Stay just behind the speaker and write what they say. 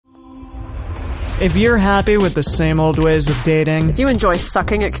If you're happy with the same old ways of dating, If you enjoy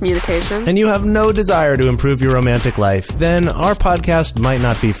sucking at communication, and you have no desire to improve your romantic life, then our podcast might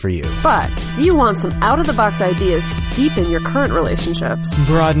not be for you. but if you want some out-of-the-box ideas to deepen your current relationships,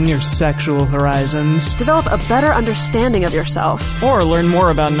 broaden your sexual horizons, develop a better understanding of yourself, or learn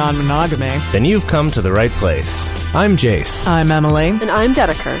more about non-monogamy, Then you've come to the right place. I'm Jace, I'm Emily. and I'm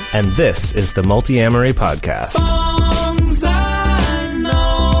Dedeker. and this is the Multi-Amory Podcast.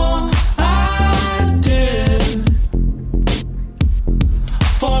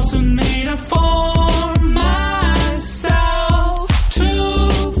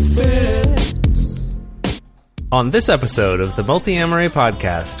 On this episode of the Multi-Amory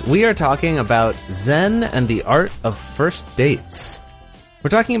Podcast, we are talking about Zen and the art of first dates. We're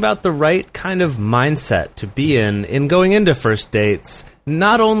talking about the right kind of mindset to be in going into first dates,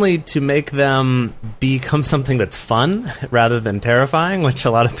 not only to make them become something that's fun rather than terrifying, which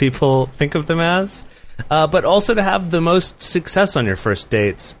a lot of people think of them as, but also to have the most success on your first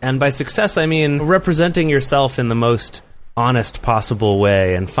dates. And by success, I mean representing yourself in the most honest possible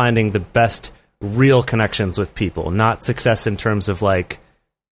way and finding the best real connections with people, not success in terms of like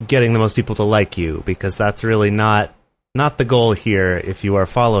getting the most people to like you, because that's really not the goal here if you are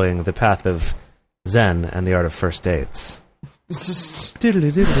following the path of Zen and the art of first dates.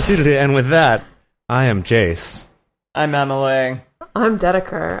 And with that, I am Jace. I'm Emily. I'm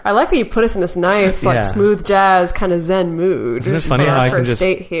Dedeker. I like that you put us in this nice, Yeah. smooth jazz kind of Zen mood. Isn't it funny for how our I can first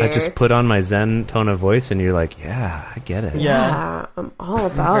date here. I just put on my Zen tone of voice and you're like, yeah, I get it. Yeah, I'm all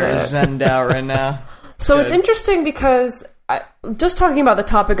about Very it. zenned out right now. So it's Good. interesting because just talking about the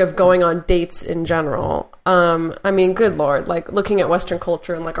topic of going on dates in general, I mean, good Lord, like looking at Western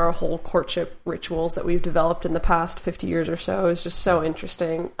culture and like our whole courtship rituals that we've developed in the past 50 years or so is just so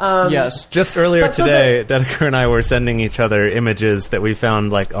interesting. Yes. Just earlier But so today, Dedeker and I were sending each other images that we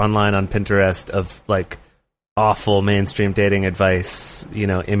found like online on Pinterest of like awful mainstream dating advice,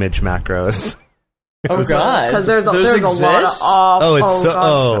 image macros. Oh God. Because there's a Those lot of exist? off. Oh, it's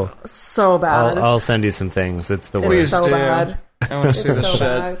God, so bad. I'll send you some things. It's the it's Please worst. so do. bad. I want to see It's this so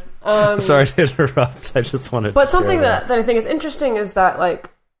shit. bad. Sorry to interrupt. I just wanted But to something share that I think is interesting is that,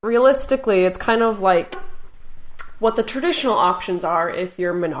 like, realistically, it's kind of like what the traditional options are if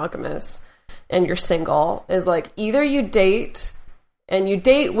you're monogamous and you're single is like either you date and you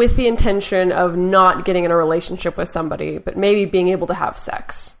date with the intention of not getting in a relationship with somebody, but maybe being able to have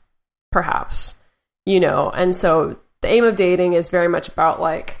sex, perhaps, and so the aim of dating is very much about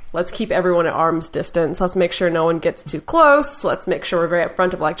like, let's keep everyone at arm's distance. Let's make sure no one gets too close. Let's make sure we're very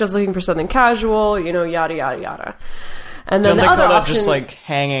upfront of like just looking for something casual, yada, yada, yada. And then Don't they the other call that option just like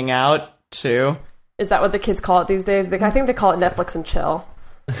hanging out too? is that what the kids call it these days? I think they call it Netflix and chill.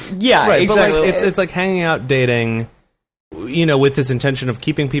 Yeah, Right, exactly. but like, it's like hanging out, dating, with this intention of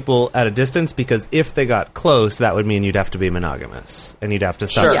keeping people at a distance, because if they got close, that would mean you'd have to be monogamous and you'd have to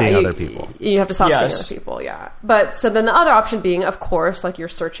stop Sure. seeing you, other people. You have to stop Yes. seeing other people, yeah. But so then the other option being, of course, like you're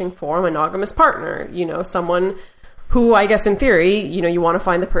searching for a monogamous partner, someone who I guess in theory, you want to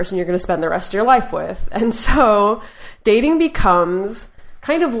find the person you're going to spend the rest of your life with. And so dating becomes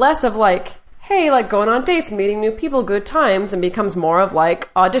kind of less of like, hey, like going on dates, meeting new people, good times, and becomes more of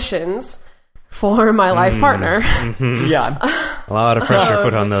like auditions for my life partner. Yeah, A lot of pressure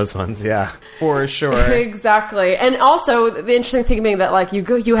put on those ones, yeah. for sure. Exactly. And also the interesting thing being that like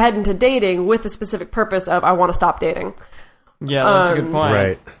you head into dating with the specific purpose of I want to stop dating. Yeah, that's a good point.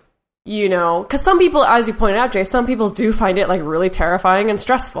 Right. Because some people, as you pointed out, Jay, some people do find it like really terrifying and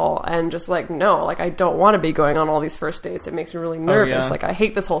stressful and just like, no, like I don't want to be going on all these first dates. It makes me really nervous. yeah. Like I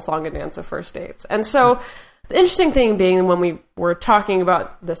hate this whole song and dance of first dates. And so the interesting thing being when we were talking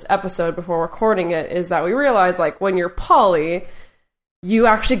about this episode before recording it is that we realized like when you're poly, you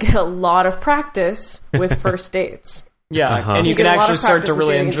actually get a lot of practice with first dates. Yeah, Uh-huh. and you You can get a lot actually of start to practice with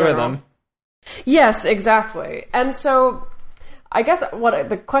really dating in enjoy general. them. Yes, exactly. And so I guess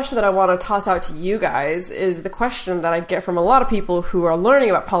the question that I want to toss out to you guys is the question that I get from a lot of people who are learning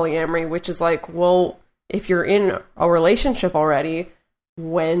about polyamory, which is like, well, if you're in a relationship already,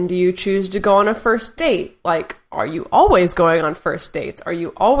 when do you choose to go on a first date? Like, are you always going on first dates? Are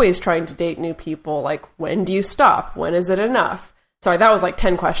you always trying to date new people? Like, when do you stop? When is it enough? Sorry, that was like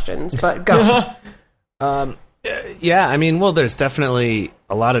 10 questions, but go. Yeah, I mean, well, there's definitely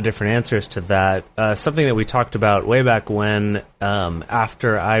a lot of different answers to that. Something that we talked about way back when,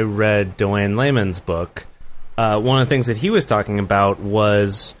 after I read Dwayne Lehman's book, one of the things that he was talking about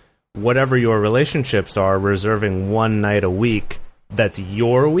was whatever your relationships are, reserving one night a week that's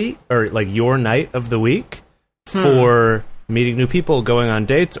your week, or like your night of the week, for meeting new people, going on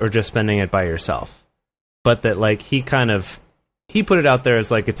dates, or just spending it by yourself. But that, like, he kind of he put it out there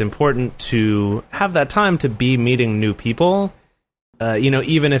as like it's important to have that time to be meeting new people.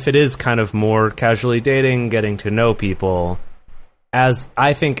 Even if it is kind of more casually dating, getting to know people, as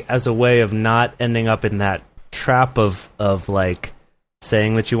I think as a way of not ending up in that trap of like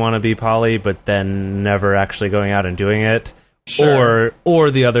saying that you want to be poly, but then never actually going out and doing it. Sure.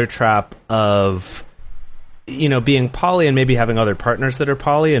 Or the other trap of, being poly and maybe having other partners that are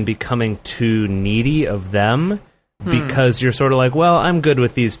poly and becoming too needy of them because you're sort of like, well, I'm good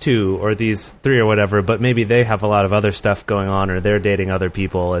with these 2 or these 3 or whatever, but maybe they have a lot of other stuff going on or they're dating other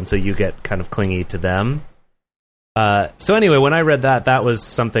people, and so you get kind of clingy to them. So anyway, when I read that was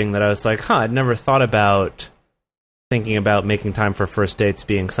something that I was like, I'd never thought about thinking about making time for first dates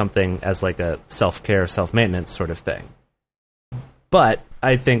being something as like a self-care, self-maintenance sort of thing. But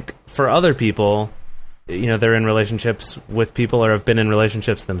I think for other people, they're in relationships with people or have been in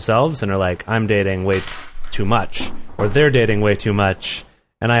relationships themselves and are like, I'm dating way too much, or they're dating way too much,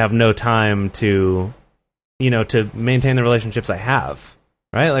 and I have no time to maintain the relationships I have.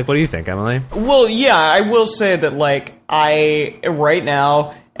 Right? Like, what do you think, Emily? Well, yeah, I will say that, like, I, right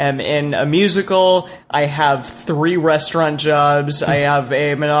now, am in a musical. I have 3 restaurant jobs. I have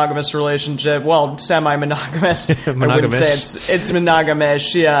a monogamous relationship. Well, semi-monogamous. I wouldn't say it's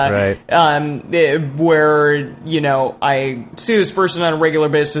monogamous, yeah. Right. Where, I see this person on a regular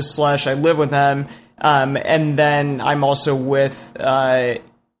basis / I live with them. And then I'm also with, I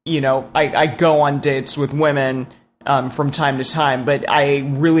go on dates with women from time to time, but I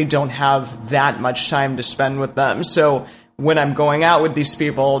really don't have that much time to spend with them. So when I'm going out with these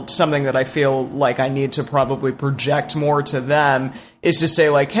people, something that I feel like I need to probably project more to them is to say,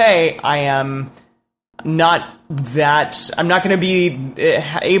 like, hey, I'm not going to be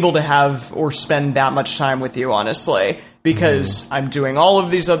able to have or spend that much time with you, honestly, because I'm doing all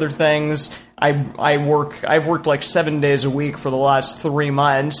of these other things. I've worked like 7 days a week for the last 3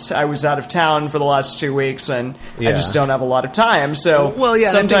 months. I was out of town for the last 2 weeks, and I just don't have a lot of time. So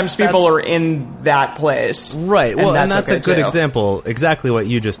sometimes people are in that place. Right. Well, and that's okay, a good example. Exactly what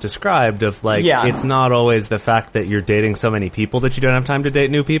you just described of like, it's not always the fact that you're dating so many people that you don't have time to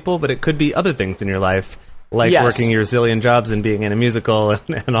date new people, but it could be other things in your life, like working your zillion jobs and being in a musical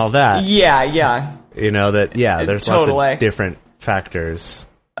and all that. Yeah. There's lots of different factors.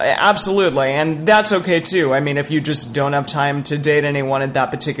 Absolutely, and that's okay too. I mean, if you just don't have time to date anyone at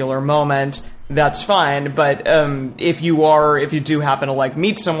that particular moment, that's fine. But if you do happen to like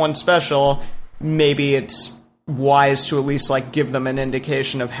meet someone special, maybe it's wise to at least like give them an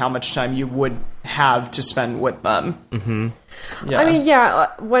indication of how much time you would have to spend with them. Mm-hmm. Yeah. I mean,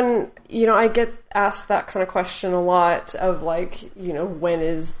 when I get asked that kind of question a lot of like,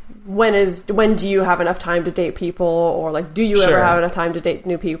 when do you have enough time to date people, or like, do you ever have enough time to date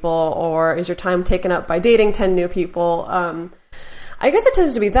new people, or is your time taken up by dating 10 new people? I guess it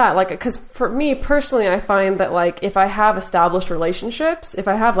tends to be that, like, because for me personally, I find that like if I have established relationships, if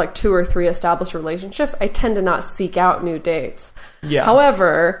I have like 2 or 3 established relationships, I tend to not seek out new dates. Yeah.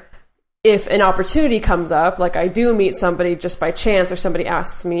 However, if an opportunity comes up, like I do meet somebody just by chance or somebody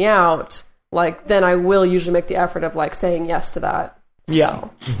asks me out, like then I will usually make the effort of like saying yes to that. Yeah,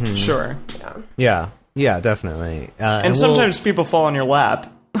 sure. Yeah, definitely. And sometimes people fall on your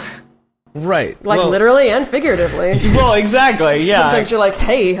lap. Right. Like literally and figuratively. Well, exactly, yeah. Sometimes you're like,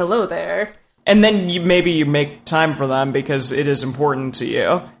 hey, hello there. And then you make time for them because it is important to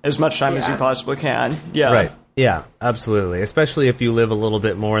you, as much time as you possibly can. Yeah. Right. Yeah, absolutely. Especially if you live a little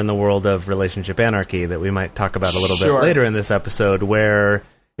bit more in the world of relationship anarchy that we might talk about a little bit later in this episode, where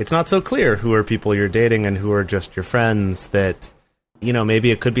it's not so clear who are people you're dating and who are just your friends, that,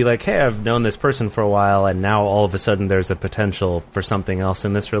 maybe it could be like, hey, I've known this person for a while, and now all of a sudden there's a potential for something else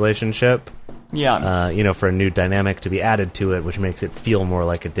in this relationship. Yeah. For a new dynamic to be added to it, which makes it feel more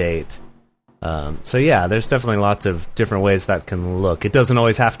like a date. There's definitely lots of different ways that can look. It doesn't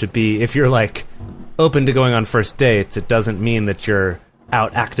always have to be, if you're like open to going on first dates, it doesn't mean that you're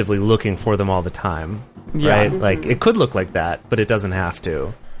out actively looking for them all the time. Right? Mm-hmm. Like, it could look like that, but it doesn't have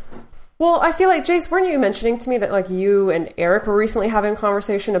to. Well, I feel like, Jace, weren't you mentioning to me that, like, you and Eric were recently having a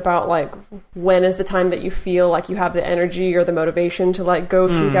conversation about, like, when is the time that you feel like you have the energy or the motivation to, like, go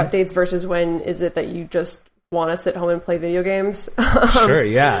seek out dates versus when is it that you just want to sit home and play video games? Sure,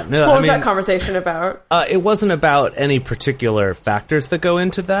 yeah. No, what was that conversation about? It wasn't about any particular factors that go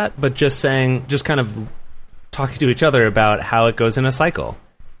into that, but just kind of talking to each other about how it goes in a cycle.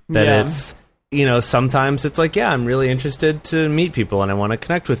 That it's... sometimes it's like, I'm really interested to meet people and I want to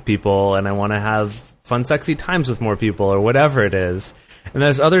connect with people and I want to have fun, sexy times with more people or whatever it is. And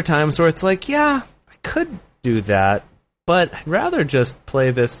there's other times where it's like, I could do that, but I'd rather just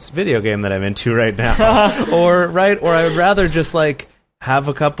play this video game that I'm into right now. or I would rather just like have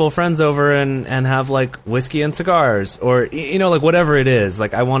a couple friends over and have like whiskey and cigars, or like whatever it is.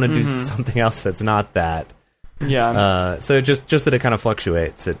 Like I want to do something else that's not that. Yeah. So just that it kind of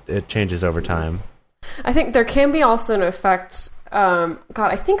fluctuates. It changes over time. I think there can be also an effect.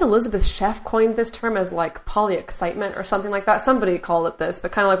 I think Elizabeth Sheff coined this term as like poly-excitement or something like that. Somebody called it this,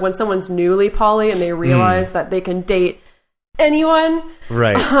 but kind of like when someone's newly poly and they realize that they can date anyone,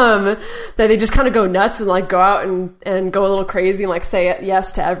 right? That they just kind of go nuts and like go out and go a little crazy and like say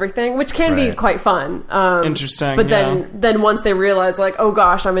yes to everything, which can be quite fun. Interesting. But then once they realize like, oh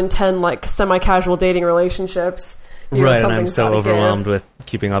gosh, I'm in 10 like semi-casual dating relationships. Right, and I'm so overwhelmed with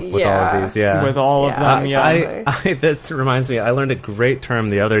keeping up with all of these. Yeah, with all of them. Exactly. This reminds me. I learned a great term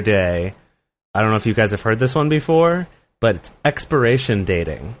the other day. I don't know if you guys have heard this one before, but it's expiration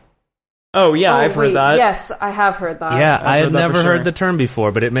dating. Oh yeah, I've heard that. Yes, I have heard that. Yeah, I had never sure. heard the term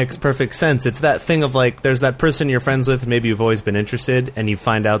before, but it makes perfect sense. It's that thing of like, there's that person you're friends with, maybe you've always been interested, and you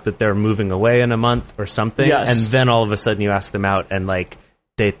find out that they're moving away in a month or something, and then all of a sudden you ask them out and like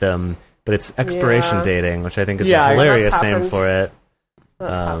date them. But it's expiration dating, which I think is a hilarious name for it.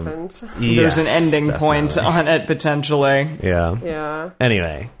 That's happened. There's an ending point on it, potentially. Yeah.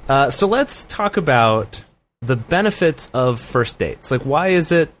 Anyway, so let's talk about the benefits of first dates. Like, why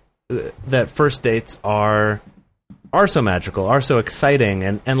is it that first dates are so magical, are so exciting?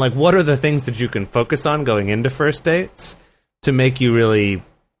 And like, what are the things that you can focus on going into first dates to make you really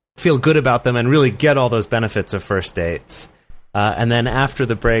feel good about them and really get all those benefits of first dates? And then after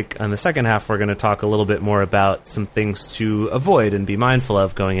the break, on the second half, we're going to talk a little bit more about some things to avoid and be mindful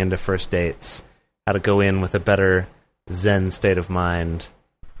of going into first dates, how to go in with a better Zen state of mind.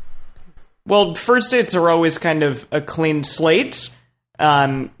 Well, first dates are always kind of a clean slate.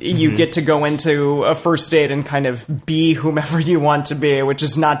 You get to go into a first date and kind of be whomever you want to be, which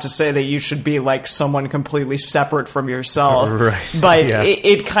is not to say that you should be like someone completely separate from yourself. Right. But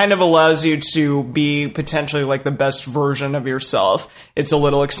it kind of allows you to be potentially like the best version of yourself. It's a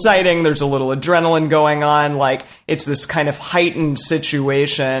little exciting. There's a little adrenaline going on. Like it's this kind of heightened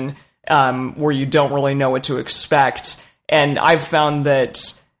situation where you don't really know what to expect. And I've found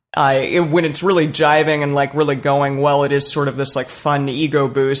that when it's really jiving and like really going well, it is sort of this like fun ego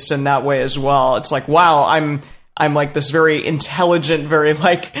boost in that way as well. It's like, wow, I'm like this very intelligent, very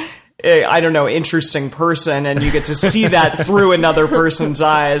like, I don't know, interesting person, and you get to see that through another person's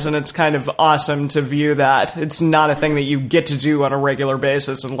eyes, and it's kind of awesome to view that. It's not a thing that you get to do on a regular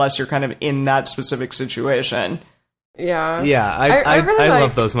basis unless you're kind of in that specific situation. Yeah. I really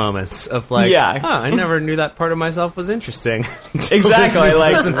love those moments of like, I never knew that part of myself was interesting. Exactly,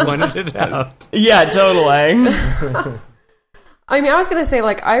 like pointed it out. Yeah, totally. I mean, I was gonna say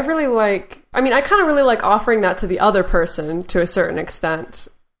like I kind of really like offering that to the other person to a certain extent.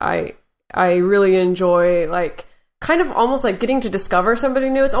 I really enjoy like kind of almost like getting to discover somebody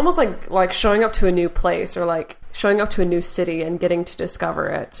new. It's almost like showing up to a new place or like showing up to a new city and getting to discover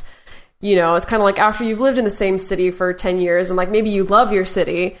it. You know, it's kind of like after you've lived in the same city for 10 years and like maybe you love your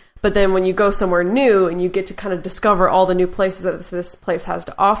city, but then when you go somewhere new and you get to kind of discover all the new places that this place has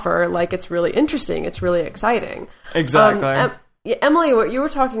to offer, like it's really interesting. It's really exciting. Exactly. Emily, what you were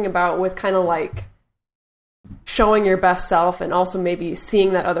talking about with kind of like showing your best self and also maybe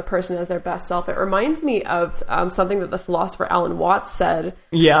seeing that other person as their best self, it reminds me of something that the philosopher Alan Watts said.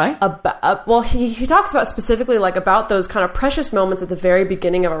 Yeah. Well, he talks about specifically like about those kind of precious moments at the very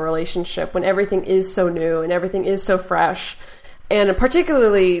beginning of a relationship when everything is so new and everything is so fresh. And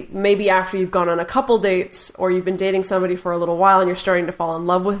particularly maybe after you've gone on a couple dates or you've been dating somebody for a little while and you're starting to fall in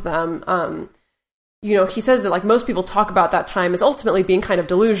love with them. You know, he says that like most people talk about that time as ultimately being kind of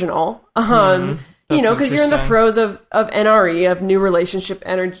delusional. You know, because you're in the throes of NRE, of new relationship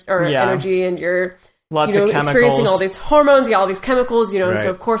energy, and you're lots of chemicals, experiencing all these hormones, all these chemicals, you know, and so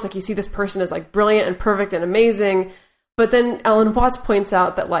of course, like you see this person as like brilliant and perfect and amazing. But then Alan Watts points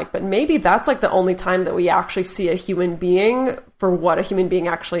out that like, but maybe that's like the only time that we actually see a human being for what a human being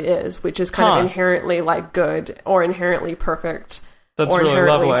actually is, which is kind of inherently like good or inherently perfect or really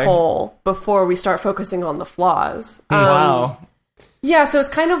inherently lovely. Whole before we start focusing on the flaws. Wow. Yeah, so it's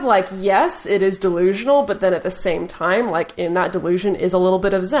kind of like, yes, it is delusional, but then at the same time, like, in that delusion is a little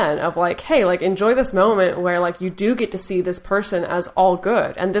bit of Zen, of like, hey, like, enjoy this moment where, like, you do get to see this person as all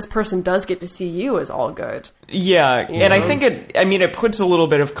good, and this person does get to see you as all good. Yeah, and I think it puts a little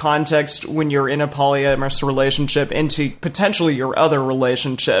bit of context when you're in a polyamorous relationship into potentially your other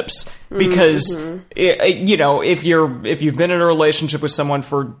relationships, because, you know, if you've been in a relationship with someone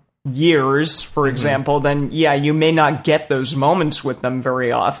for years, for example, then yeah, you may not get those moments with them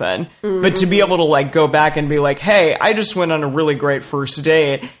very often. But to be able to like go back and be like, hey, I just went on a really great first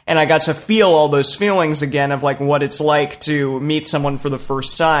date and I got to feel all those feelings again of like what it's like to meet someone for the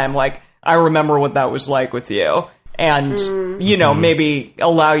first time. Like, I remember what that was like with you. And, you know, maybe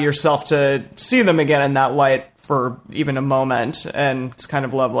allow yourself to see them again in that light for even a moment. And it's kind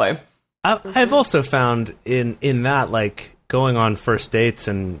of lovely. I've also found in that, like, going on first dates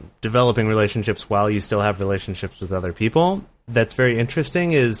and developing relationships while you still have relationships with other people, that's very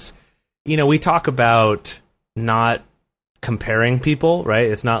interesting is, you know, we talk about not comparing people,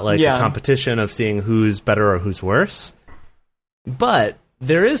 right? It's not like a competition of seeing who's better or who's worse. But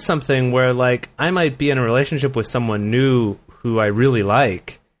there is something where, like, I might be in a relationship with someone new who I really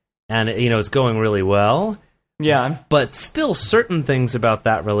like, and, you know, it's going really well. Yeah. But still, certain things about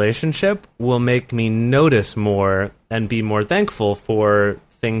that relationship will make me notice more and be more thankful for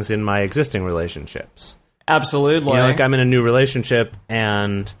things in my existing relationships. Absolutely. You know, like, I'm in a new relationship,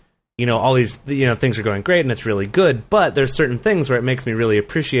 and, you know, all these, you know, things are going great, and it's really good, but there's certain things where it makes me really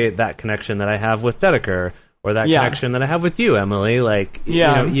appreciate that connection that I have with Dedeker, or that connection that I have with you, Emily. Like, you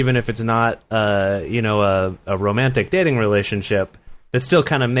know, even if it's not, you know, a romantic dating relationship, it still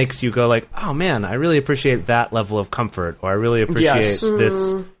kind of makes you go like, oh man, I really appreciate that level of comfort, or I really appreciate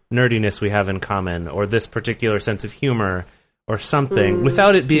this nerdiness we have in common, or this particular sense of humor, or something,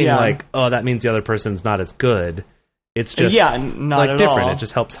 without it being like, oh, that means the other person's not as good. It's just not like at different. all. It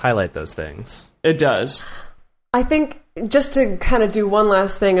just helps highlight those things. It does. I think just to kind of do one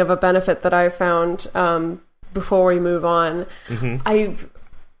last thing of a benefit that I found before we move on, I've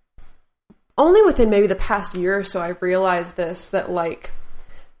only within maybe the past year or so I've realized this, that like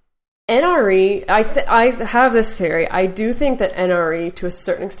NRE, I have this theory. I do think that NRE to a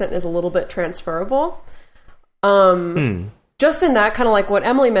certain extent is a little bit transferable. Just in that kind of like what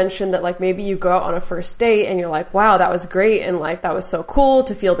Emily mentioned, that like maybe you go out on a first date and you're like, wow, that was great, and like that was so cool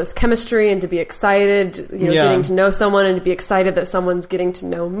to feel this chemistry and to be excited, you know, getting to know someone and to be excited that someone's getting to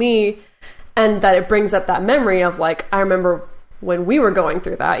know me, and that it brings up that memory of like, I remember when we were going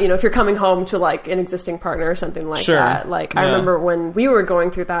through that, you know, if you're coming home to like an existing partner or something like that, like I remember when we were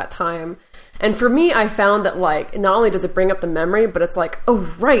going through that time. And for me, I found that like, not only does it bring up the memory, but it's like,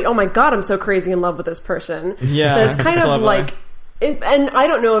 oh right, oh my god, I'm so crazy in love with this person. Yeah, that it's kind of lovely. like, and I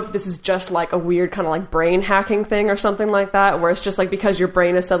don't know if this is just like a weird kind of like brain hacking thing or something like that, where it's just like because your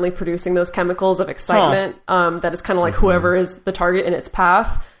brain is suddenly producing those chemicals of excitement, that it's kind of like whoever is the target in its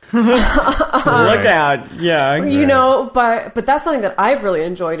path. Look out. Yeah. You know, but that's something that I've really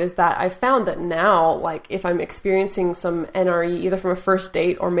enjoyed, is that I found that now, like, if I'm experiencing some NRE, either from a first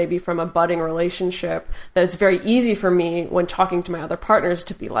date or maybe from a budding relationship, that it's very easy for me when talking to my other partners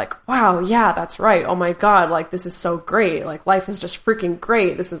to be like, wow, yeah, that's right. Oh my God, like, this is so great. Like, life is just freaking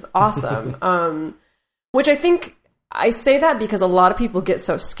great. This is awesome. Which I think I say that because a lot of people get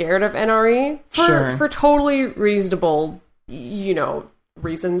so scared of NRE for totally reasonable, you know,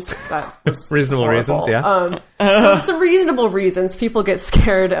 reasons. That was reasonable horrible. Reasons, yeah. For some reasonable reasons, people get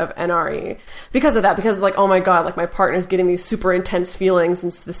scared of NRE because of that, because it's like, oh my god, like my partner's getting these super intense feelings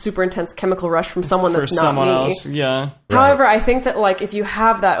and the super intense chemical rush from someone that's not someone me. else. Yeah. However, I think that like if you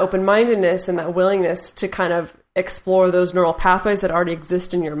have that open-mindedness and that willingness to kind of explore those neural pathways that already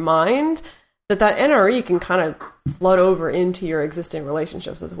exist in your mind, that NRE can kind of flood over into your existing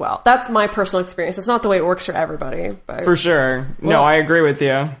relationships as well. That's my personal experience. It's not the way it works for everybody. But For sure. No, I agree with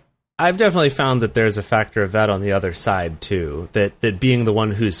you. I've definitely found that there's a factor of that on the other side, too. That being the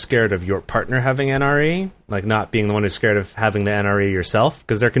one who's scared of your partner having NRE, like not being the one who's scared of having the NRE yourself,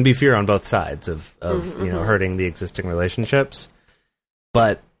 because there can be fear on both sides of you know, hurting the existing relationships.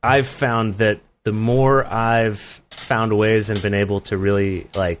 But I've found that the more I've found ways and been able to really,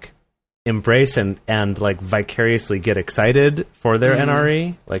 like, embrace and like vicariously get excited for their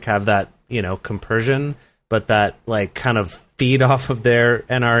NRE, like have that, you know, compersion, but that like kind of feed off of their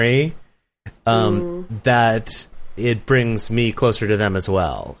NRE, that it brings me closer to them as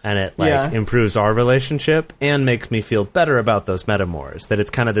well, and it like improves our relationship and makes me feel better about those metamors, that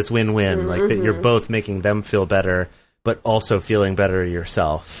it's kind of this win-win, like that you're both making them feel better but also feeling better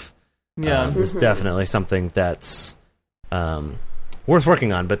yourself. Is definitely something that's worth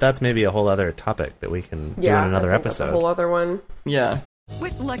working on, but that's maybe a whole other topic that we can do in another episode. That's a whole other one. Yeah.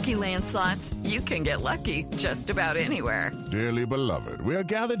 With Lucky Land Slots, you can get lucky just about anywhere. Dearly beloved, we are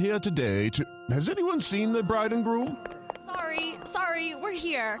gathered here today to... Has anyone seen the bride and groom? Sorry, we're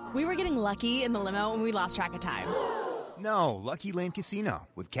here. We were getting lucky in the limo and we lost track of time. No, Lucky Land Casino,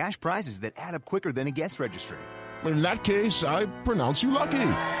 with cash prizes that add up quicker than a guest registry. In that case, I pronounce you lucky.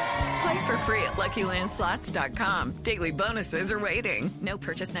 Play for free at LuckyLandSlots.com. Daily bonuses are waiting. No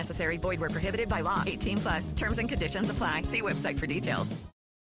purchase necessary. Void where prohibited by law. 18+. Terms and conditions apply. See website for details.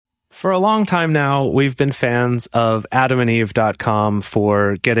 For a long time now, we've been fans of AdamandEve.com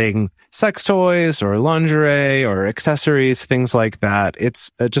for getting sex toys or lingerie or accessories, things like that. It's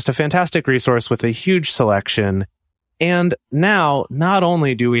just a fantastic resource with a huge selection. And now, not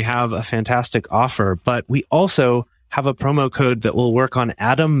only do we have a fantastic offer, but we also have a promo code that will work on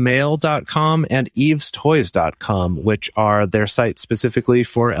AdamMail.com and EvesToys.com, which are their sites specifically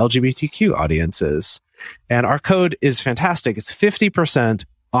for LGBTQ audiences. And our code is fantastic. It's 50%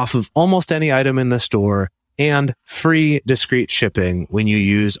 off of almost any item in the store and free discreet shipping when you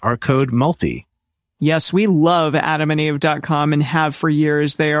use our code MULTI. Yes, we love AdamandEve.com and have for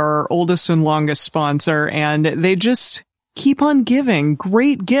years. They are our oldest and longest sponsor, and they just keep on giving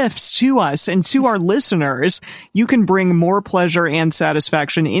great gifts to us and to our listeners. You can bring more pleasure and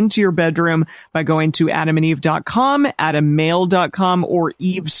satisfaction into your bedroom by going to AdamandEve.com, AdamMail.com, or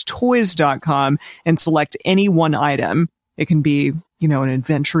EvesToys.com and select any one item. It can be, an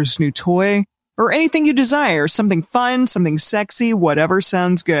adventurous new toy or anything you desire, something fun, something sexy, whatever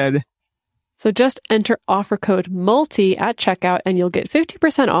sounds good. So just enter offer code MULTI at checkout and you'll get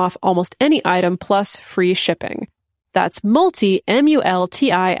 50% off almost any item plus free shipping. That's MULTI,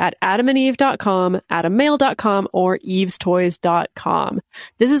 M-U-L-T-I, at AdamandEve.com, AdamMail.com, or EvesToys.com.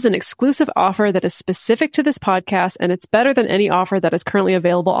 This is an exclusive offer that is specific to this podcast, and it's better than any offer that is currently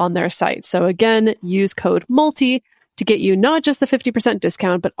available on their site. So again, use code MULTI to get you not just the 50%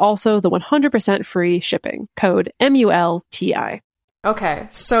 discount, but also the 100% free shipping. Code MULTI. Okay,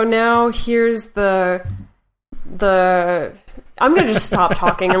 so now here's the I'm going to just stop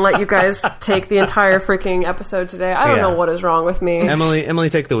talking and let you guys take the entire freaking episode today. I don't know what is wrong with me. Emily,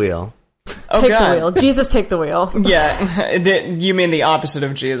 take the wheel. Take the wheel. Jesus, take the wheel. Yeah, you mean the opposite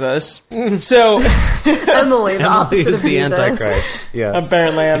of Jesus. So Emily, the opposite is of the Jesus. Antichrist. Yes.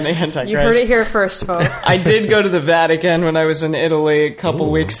 Apparently I'm the Antichrist. You heard it here first, folks. I did go to the Vatican when I was in Italy a couple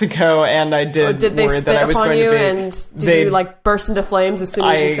weeks ago, and I did they worry spit that I was upon going you to be... and did you burst into flames as soon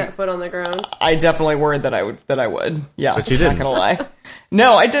as you set foot on the ground? I definitely worried that I would. Yeah, but you didn't. Not gonna lie.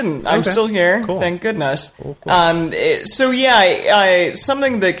 No, I didn't. I'm still here. Cool. Thank goodness. Cool. So yeah,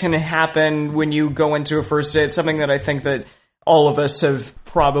 something that can happen when you go into a first date, something that I think that all of us have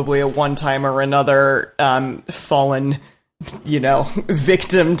probably at one time or another fallen,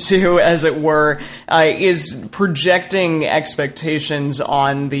 victim to, as it were, is projecting expectations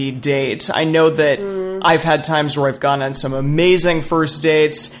on the date. I know that I've had times where I've gone on some amazing first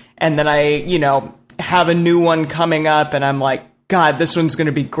dates, and then I, have a new one coming up, and I'm like, God, this one's going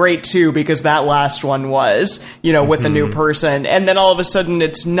to be great too, because that last one was, with a new person. And then all of a sudden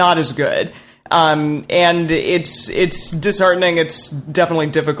it's not as good. And it's disheartening. It's definitely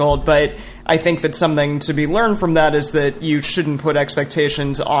difficult, but I think that something to be learned from that is that you shouldn't put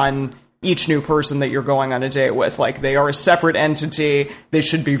expectations on each new person that you're going on a date with. Like, they are a separate entity. They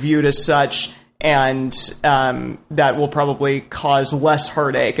should be viewed as such. And, that will probably cause less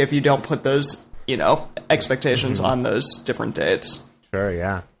heartache if you don't put those expectations on those different dates. Sure,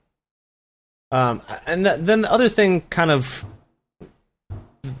 yeah. And then the other thing, the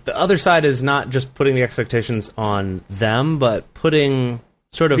other side is not just putting the expectations on them, but putting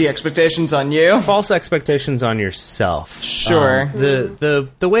sort of the expectations on you, false expectations on yourself. Sure. The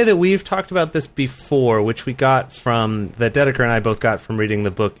way that we've talked about this before, which we got from that Dedeker and I both got from reading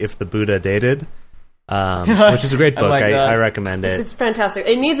the book If the Buddha Dated. Which is a great book. I recommend it. It's fantastic.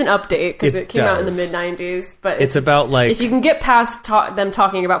 It needs an update because it came out in the mid-90s. But it's about if you can get past them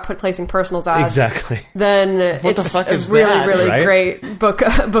talking about placing personals ads, then it's a really great book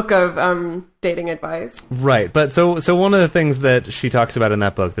of dating advice. Right. But so one of the things that she talks about in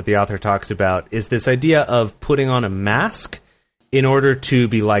that book, that the author talks about, is this idea of putting on a mask in order to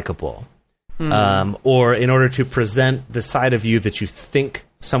be likable, or in order to present the side of you that you think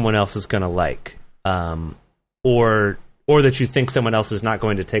someone else is going to like. Or that you think someone else is not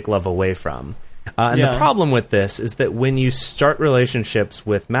going to take love away from. And the problem with this is that when you start relationships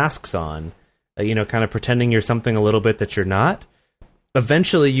with masks on, kind of pretending you're something a little bit that you're not,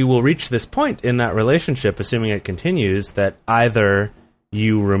 eventually you will reach this point in that relationship, assuming it continues, that either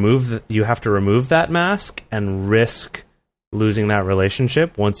you have to remove that mask and risk losing that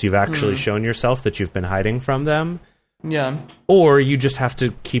relationship once you've actually shown yourself that you've been hiding from them. Yeah. Or you just have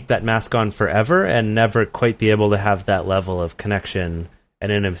to keep that mask on forever and never quite be able to have that level of connection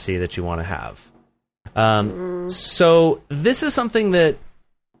and intimacy that you want to have. So this is something that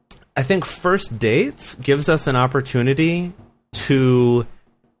I think first dates gives us an opportunity to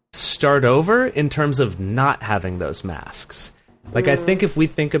start over in terms of not having those masks. Like, I think if we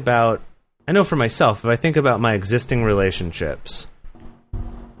think about, I know for myself, if I think about my existing relationships,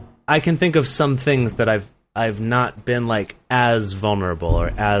 I can think of some things that I've not been like as vulnerable or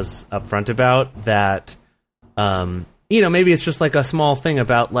as upfront about that, maybe it's just like a small thing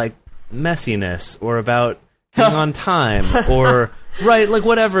about like messiness or about being on time or right, like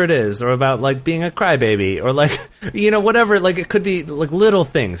whatever it is, or about like being a crybaby or like, whatever, like it could be like little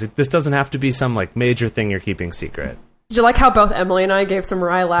things. This doesn't have to be some like major thing you're keeping secret. Did you like how both Emily and I gave some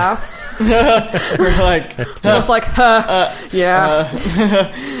wry laughs? We're like, Both like, yeah.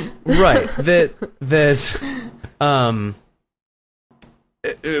 Right.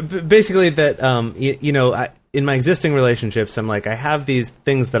 Basically that, in my existing relationships, I'm like, I have these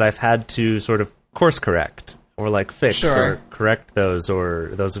things that I've had to sort of course correct or like fix or correct those, or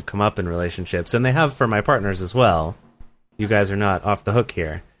those have come up in relationships, and they have for my partners as well. You guys are not off the hook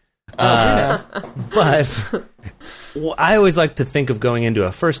here. But I always like to think of going into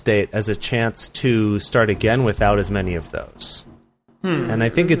a first date as a chance to start again without as many of those. And I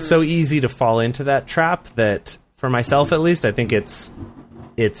think it's so easy to fall into that trap that, for myself at least, I think it's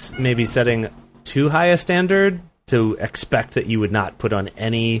maybe setting too high a standard to expect that you would not put on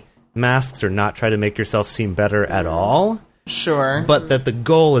any masks or not try to make yourself seem better at all. Sure. But that the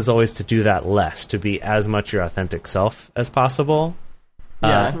goal is always to do that less, to be as much your authentic self as possible.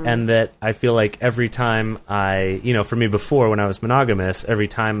 And that I feel like every time for me before, when I was monogamous, every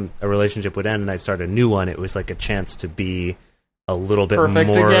time a relationship would end and I start a new one, it was like a chance to be a little bit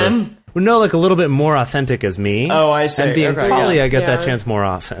perfect more... again? No, like a little bit more authentic as me. Oh, I see. And being Okay, poly, yeah. I get that chance more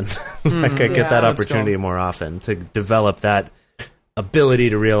often. Like I get that that's opportunity cool. more often to develop that ability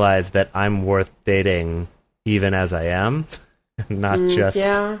to realize that I'm worth dating even as I am, not just,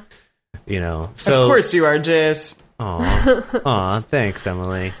 Yeah. So, Of course you are, Jace. Aw, thanks,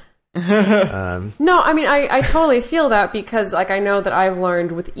 Emily. No, I mean, I totally feel that, because like I know that I've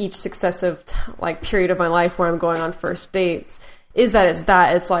learned with each successive period of my life where I'm going on first dates is that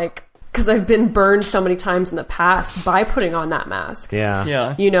it's like, because I've been burned so many times in the past by putting on that mask.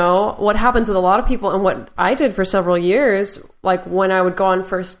 Yeah. What happens with a lot of people, and what I did for several years, like when I would go on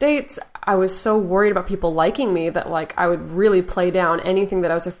first dates, I was so worried about people liking me that like I would really play down anything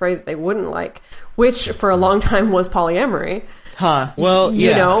that I was afraid that they wouldn't like, which for a long time was polyamory. Huh. Well,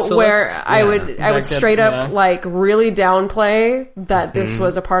 so where I would straight up yeah. like really downplay that this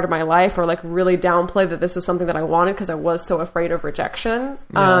was a part of my life, or like really downplay that this was something that I wanted because I was so afraid of rejection.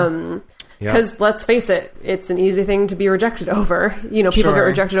 Because let's face it, it's an easy thing to be rejected over. People get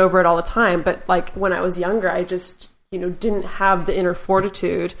rejected over it all the time. But like when I was younger, I just, didn't have the inner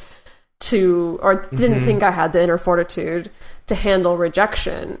fortitude didn't think I had the inner fortitude to handle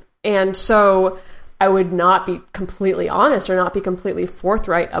rejection. And so I would not be completely honest or not be completely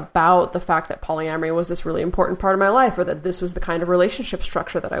forthright about the fact that polyamory was this really important part of my life, or that this was the kind of relationship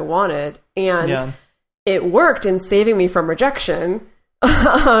structure that I wanted. And it worked in saving me from rejection.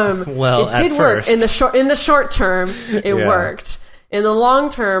 It did work in the short term. It worked. In the long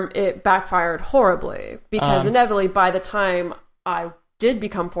term, it backfired horribly, because inevitably by the time I did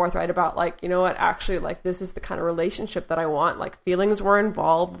become forthright about like, actually, like, this is the kind of relationship that I want, like, feelings were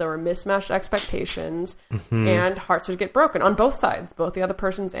involved, there were mismatched expectations, and hearts would get broken on both sides, both the other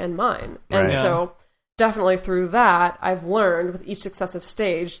person's and mine. And so definitely through that, I've learned with each successive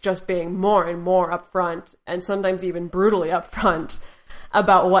stage just being more and more upfront, and sometimes even brutally upfront,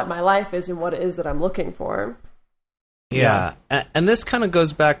 about what my life is and what it is that I'm looking for. Yeah. And this kind of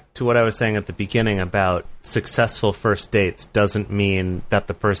goes back to what I was saying at the beginning about successful first dates doesn't mean that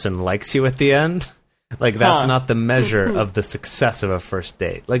the person likes you at the end. Like, that's not the measure of the success of a first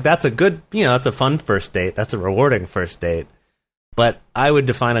date. Like, that's a good, that's a fun first date. That's a rewarding first date. But I would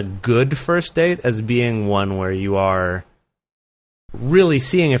define a good first date as being one where you are really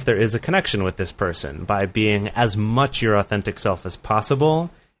seeing if there is a connection with this person by being as much your authentic self as possible,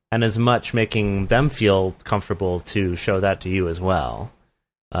 and as much making them feel comfortable to show that to you as well.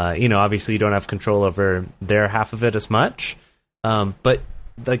 Obviously you don't have control over their half of it as much, but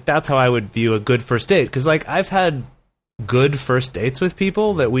like that's how I would view a good first date. Because like I've had good first dates with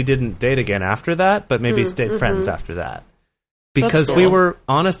people that we didn't date again after that, but maybe stayed friends after that. Because we were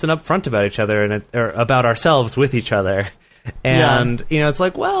honest and upfront about each other or about ourselves with each other. And, it's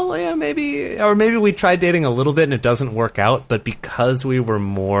like, well, yeah, maybe we tried dating a little bit and it doesn't work out, but because we were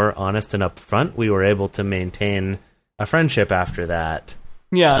more honest and upfront, we were able to maintain a friendship after that.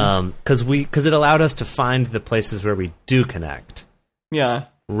 Yeah. Because it allowed us to find the places where we do connect. Yeah.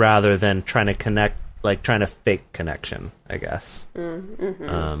 Rather than trying to connect, like trying to fake connection, I guess.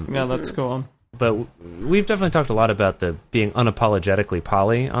 Yeah, that's cool. but we've definitely talked a lot about the being unapologetically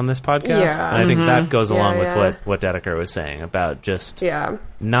poly on this podcast. Yeah. And I think that goes along Yeah. with what Dedeker was saying about just Yeah.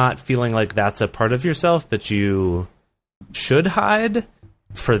 not feeling like that's a part of yourself that you should hide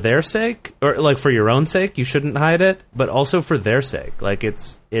for their sake, or like for your own sake. You shouldn't hide it, but also for their sake. Like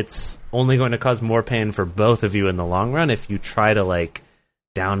it's only going to cause more pain for both of you in the long run if you try to like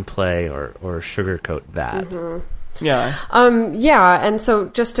downplay or sugarcoat that. Yeah. Yeah, and so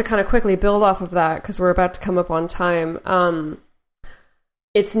just to kind of quickly build off of that, because we're about to come up on time,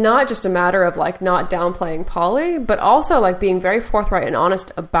 it's not just a matter of like not downplaying poly, but also like being very forthright and honest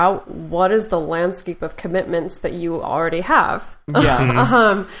about what is the landscape of commitments that you already have.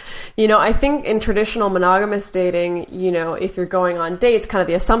 Yeah. You know, I think in traditional monogamous dating, you know, if you're going on dates, kind of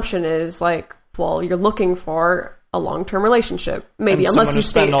the assumption is like, well, you're looking for a long-term relationship, maybe, And unless someone you to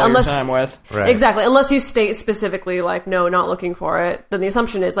spend state, all unless your time with. Right. exactly, unless you state specifically like, no, not looking for it. Then the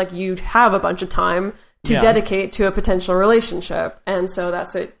assumption is like you have a bunch of time to Yeah. dedicate to a potential relationship, and so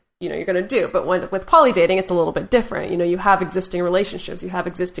that's what you know you're going to do. But with poly dating, it's a little bit different. You know, you have existing relationships, you have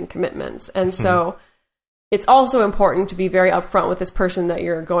existing commitments, and so it's also important to be very upfront with this person that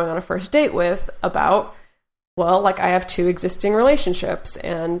you're going on a first date with about, well, like I have 2 existing relationships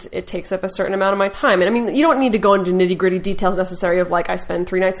and it takes up a certain amount of my time. And I mean, you don't need to go into nitty gritty details necessary of like I spend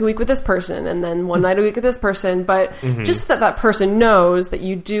 3 nights a week with this person and then 1 night a week with this person, but just that person knows that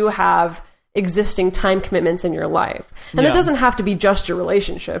you do have existing time commitments in your life. And it doesn't have to be just your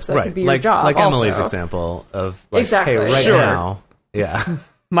relationships. That could be your job. Like also. Emily's example of like, Exactly. hey, right Sure. now, yeah.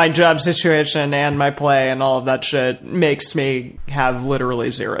 My job situation and my play and all of that shit makes me have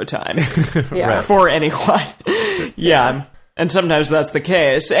literally 0 time Yeah. Right. for anyone. Yeah. And sometimes that's the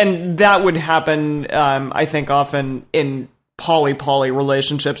case. And that would happen, I think, often in poly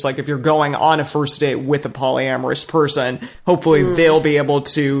relationships. Like if you're going on a first date with a polyamorous person, hopefully they'll be able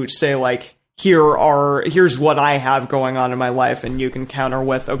to say like, here's what I have going on in my life, and you can counter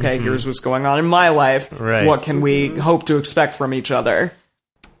with, okay, here's what's going on in my life. Right. What can we hope to expect from each other?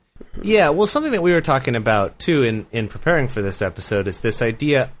 Yeah, well, something that we were talking about, too, in preparing for this episode is this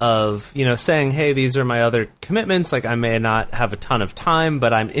idea of, you know, saying, hey, these are my other commitments. Like, I may not have a ton of time,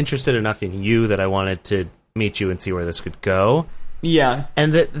 but I'm interested enough in you that I wanted to meet you and see where this could go. Yeah.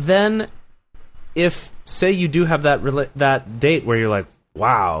 And that then, if, say, you do have that date where you're like,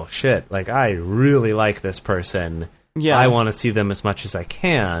 wow, shit, like, I really like this person. Yeah. I want to see them as much as I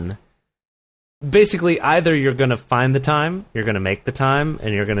can. Basically, either you're going to find the time, you're going to make the time,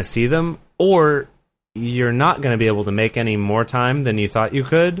 and you're going to see them, or you're not going to be able to make any more time than you thought you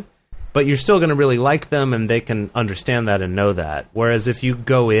could, but you're still going to really like them, and they can understand that and know that. Whereas if you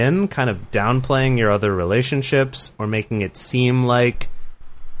go in kind of downplaying your other relationships or making it seem like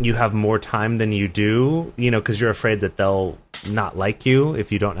you have more time than you do, you know, because you're afraid that they'll not like you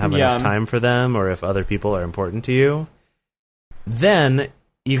if you don't have enough time for them or if other people are important to you, then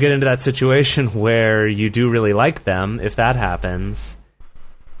you get into that situation where you do really like them, if that happens,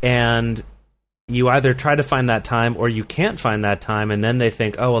 and you either try to find that time or you can't find that time, and then they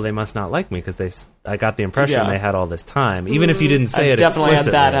think, oh, well, they must not like me because I got the impression they had all this time. Even if you didn't say I it definitely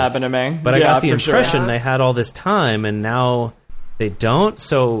explicitly. had that happen to me. But I got the for sure. impression they had all this time, and now they don't,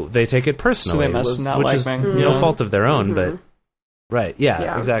 so they take it personally. So they must not which like is me. no Yeah. fault of their own, but... Right,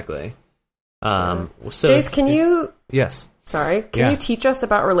 yeah. Exactly. So Jace, can you... Yes. Sorry. Can you teach us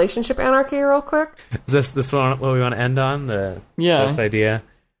about relationship anarchy real quick? Is this one what we want to end on? This idea?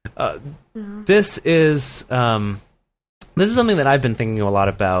 This is something that I've been thinking a lot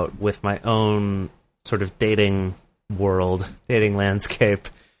about with my own sort of dating world, dating landscape,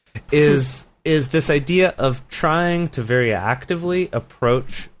 is this idea of trying to very actively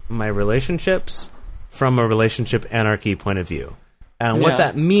approach my relationships from a relationship anarchy point of view. And what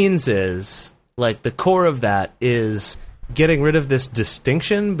that means is, like, the core of that is getting rid of this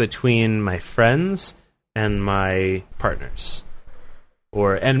distinction between my friends and my partners.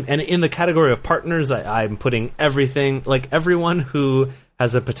 And in the category of partners, I'm putting everything, like everyone who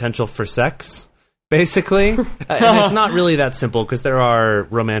has a potential for sex, basically. And it's not really that simple because there are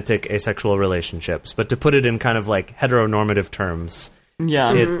romantic asexual relationships. But to put it in kind of like heteronormative terms,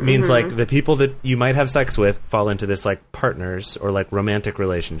 it means like the people that you might have sex with fall into this like partners or like romantic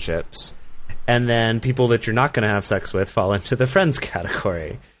relationships. And then people that you're not going to have sex with fall into the friends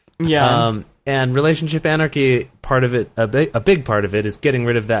category. Yeah. And relationship anarchy, part of it, a big part of it, is getting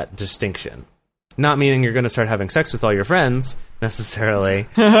rid of that distinction. Not meaning you're going to start having sex with all your friends, necessarily,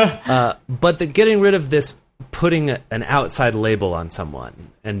 but getting rid of this putting an outside label on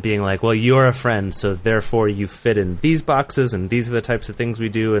someone and being like, well, you're a friend, so therefore you fit in these boxes, and these are the types of things we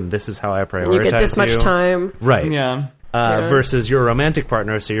do, and this is how I prioritize you get this much time. Right. Yeah. versus your romantic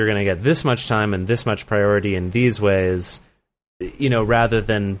partner, so you're going to get this much time and this much priority in these ways, rather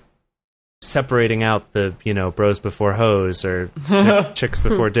than separating out the, bros before hoes or chicks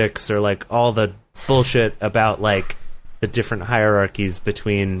before dicks or like all the bullshit about like the different hierarchies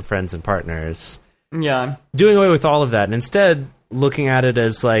between friends and partners. Yeah. Doing away with all of that and instead looking at it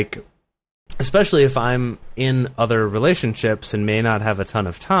as like, especially if I'm in other relationships and may not have a ton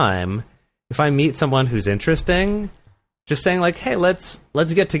of time, if I meet someone who's interesting, just saying like, hey, let's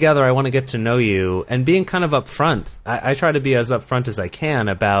get together. I want to get to know you, and being kind of upfront. I try to be as upfront as I can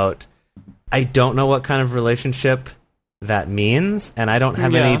about, I don't know what kind of relationship that means, and I don't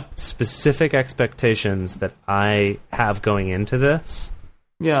have any specific expectations that I have going into this.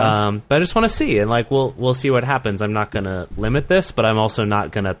 Yeah. But I just want to see, and like we'll see what happens. I'm not going to limit this, but I'm also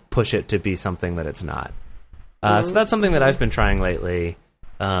not going to push it to be something that it's not. So that's something that I've been trying lately.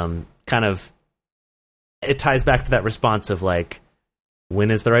 Kind of, it ties back to that response of like, when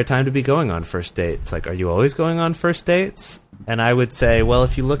is the right time to be going on first dates? Like, are you always going on first dates? And I would say, well,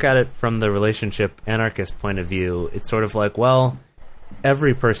 if you look at it from the relationship anarchist point of view, it's sort of like, well,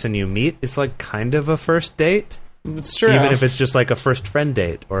 every person you meet is like kind of a first date. That's true. Even if it's just like a first friend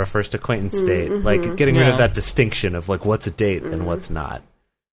date or a first acquaintance date. Like getting rid of that distinction of like what's a date and what's not.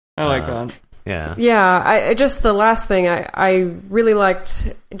 I like that. Yeah. Yeah, I just, the last thing I really liked,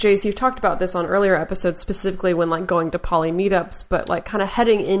 Jace, you've talked about this on earlier episodes, specifically when like going to poly meetups, but like kind of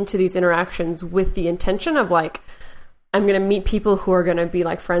heading into these interactions with the intention of like, I'm going to meet people who are going to be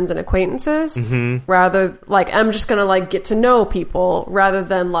like friends and acquaintances, rather like I'm just going to like get to know people rather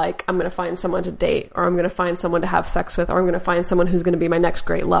than like I'm going to find someone to date or I'm going to find someone to have sex with or I'm going to find someone who's going to be my next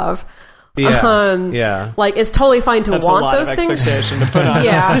great love. Yeah. Like it's totally fine to That's want a lot those of things. expectation to put on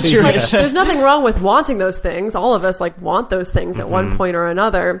Yeah, a situation. like, there's nothing wrong with wanting those things. All of us like want those things at one point or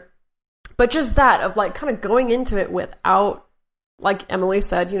another. But just that of like kind of going into it without, like Emily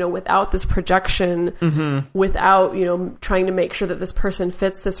said, without this projection, without, trying to make sure that this person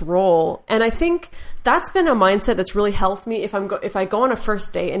fits this role. And I think that's been a mindset that's really helped me if I go on a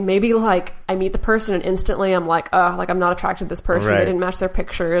first date and maybe like I meet the person and instantly I'm like, I'm not attracted to this person. Right. They didn't match their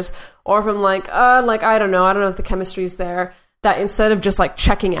pictures. Or if I'm like, I don't know if the chemistry's there. That instead of just like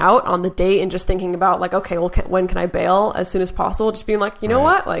checking out on the date and just thinking about like, okay, well, when can I bail as soon as possible? Just being like, you know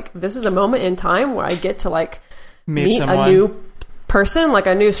what? Like this is a moment in time where I get to like meet someone. a new person, like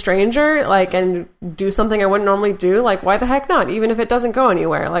a new stranger, like, and do something I wouldn't normally do. Like, why the heck not? Even if it doesn't go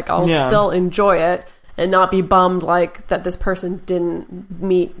anywhere, like I'll still enjoy it and not be bummed like that this person didn't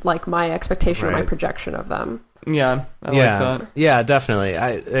meet like my expectation or my projection of them. Yeah, I like that. Yeah, definitely.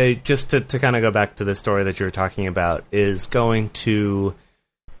 I just to kind of go back to the story that you were talking about, is going to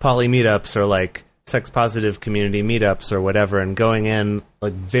poly meetups or like sex positive community meetups or whatever, and going in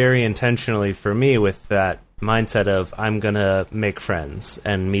like very intentionally for me with that mindset of I'm gonna make friends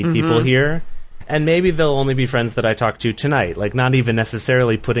and meet people here, and maybe they'll only be friends that I talk to tonight, like not even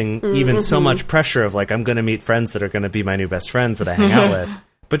necessarily putting even so much pressure of like I'm gonna meet friends that are gonna be my new best friends that I hang out with,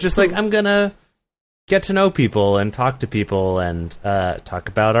 but just like I'm gonna get to know people and talk to people and talk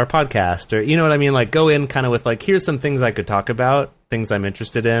about our podcast, or you know what I mean, like go in kind of with like, here's some things I could talk about, things I'm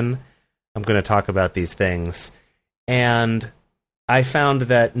interested in, I'm gonna talk about these things. And I found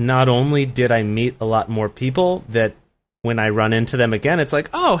that not only did I meet a lot more people, that when I run into them again, it's like,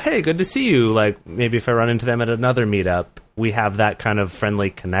 oh, hey, good to see you. Like, maybe if I run into them at another meetup, we have that kind of friendly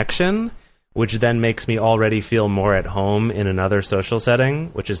connection, which then makes me already feel more at home in another social setting,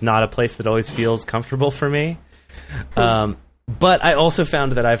 which is not a place that always feels comfortable for me. But I also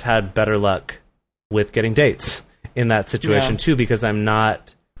found that I've had better luck with getting dates in that situation, too, because I'm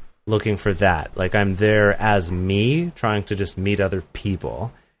not looking for that. Like, I'm there as me, trying to just meet other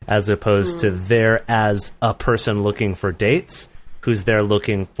people, as opposed to there as a person looking for dates who's there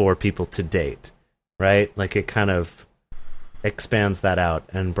looking for people to date, right? Like, it kind of expands that out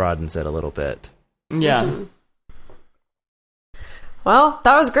and broadens it a little bit. Yeah. Well,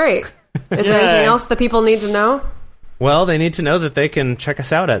 that was great. Is there anything else that people need to know? Well, they need to know that they can check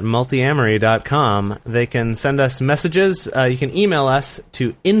us out at multiamory.com. They can send us messages. You can email us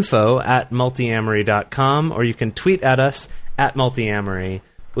to info@multiamory.com, or you can tweet at us at multiamory.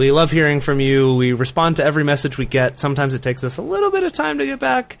 We love hearing from you. We respond to every message we get. Sometimes it takes us a little bit of time to get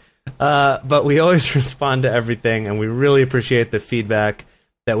back, but we always respond to everything, and we really appreciate the feedback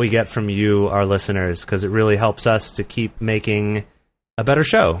that we get from you, our listeners, because it really helps us to keep making a better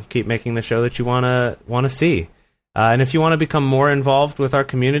show, keep making the show that you want to see. And if you want to become more involved with our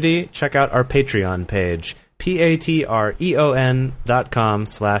community, check out our Patreon page,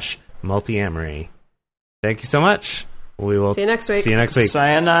 patreon.com/multiamory. Thank you so much. We will see you next week. See you next week.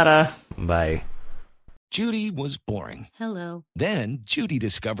 Sayonara. Bye. Judy was boring. Hello. Then Judy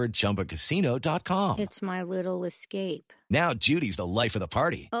discovered ChumbaCasino.com. It's my little escape. Now Judy's the life of the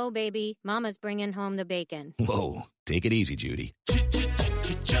party. Oh, baby, mama's bringing home the bacon. Whoa, take it easy, Judy.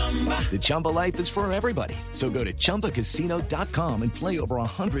 The Chumba life is for everybody. So go to ChumbaCasino.com and play over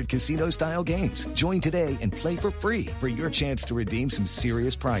 100 casino-style games. Join today and play for free for your chance to redeem some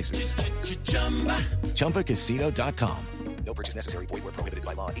serious prizes. ChumbaCasino.com. No purchase necessary. Void where prohibited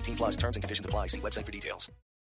by law. 18+ terms and conditions apply. See website for details.